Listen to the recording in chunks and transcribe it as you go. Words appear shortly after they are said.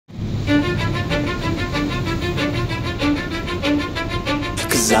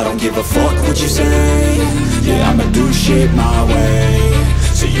Cause I don't give a fuck what you say. Yeah, I'ma do shit my way.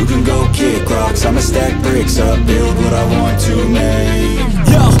 So you can go kick rocks, I'ma stack bricks up, build what I want to make.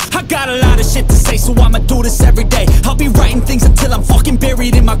 Yo, I got a lot of shit to say, so I'ma do this every day. I'll be writing things until I'm fucking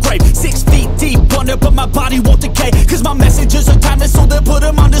buried in my grave. 6 feet deep under, but my body won't decay. Cause my messages are timeless, so they'll put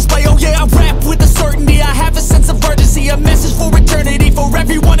them on display. Oh yeah, I rap with a certainty, I have a sense of urgency. A message for eternity, for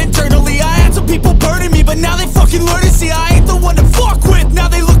everyone internally. I had some people burning me, but now they fucking learn to see I ain't the one to fuck with, now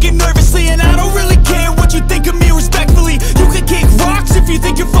they looking nervously. And I don't really care what you think of me, respectfully. You can kick rocks if you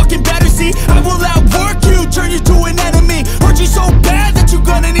think you're fucking better, see. I will outwork you, turn you to an enemy. Hurt you so bad that you're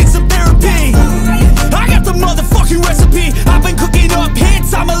gonna need some therapy. I got the motherfucking recipe, I've been cooking up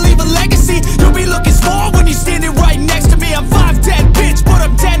hits, I'ma leave a legacy. You'll be looking small when you're standing right next to me. I'm 5'10", bitch, but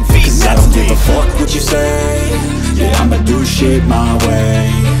I'm 10 feet next to me. I don't give a fuck what you say. Yeah, I'ma do shit my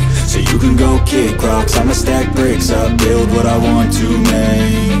way. So you can go kick rocks, I'ma stack bricks up, build what I want to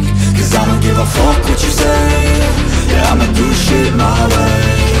make. Cause I don't give a fuck what you say.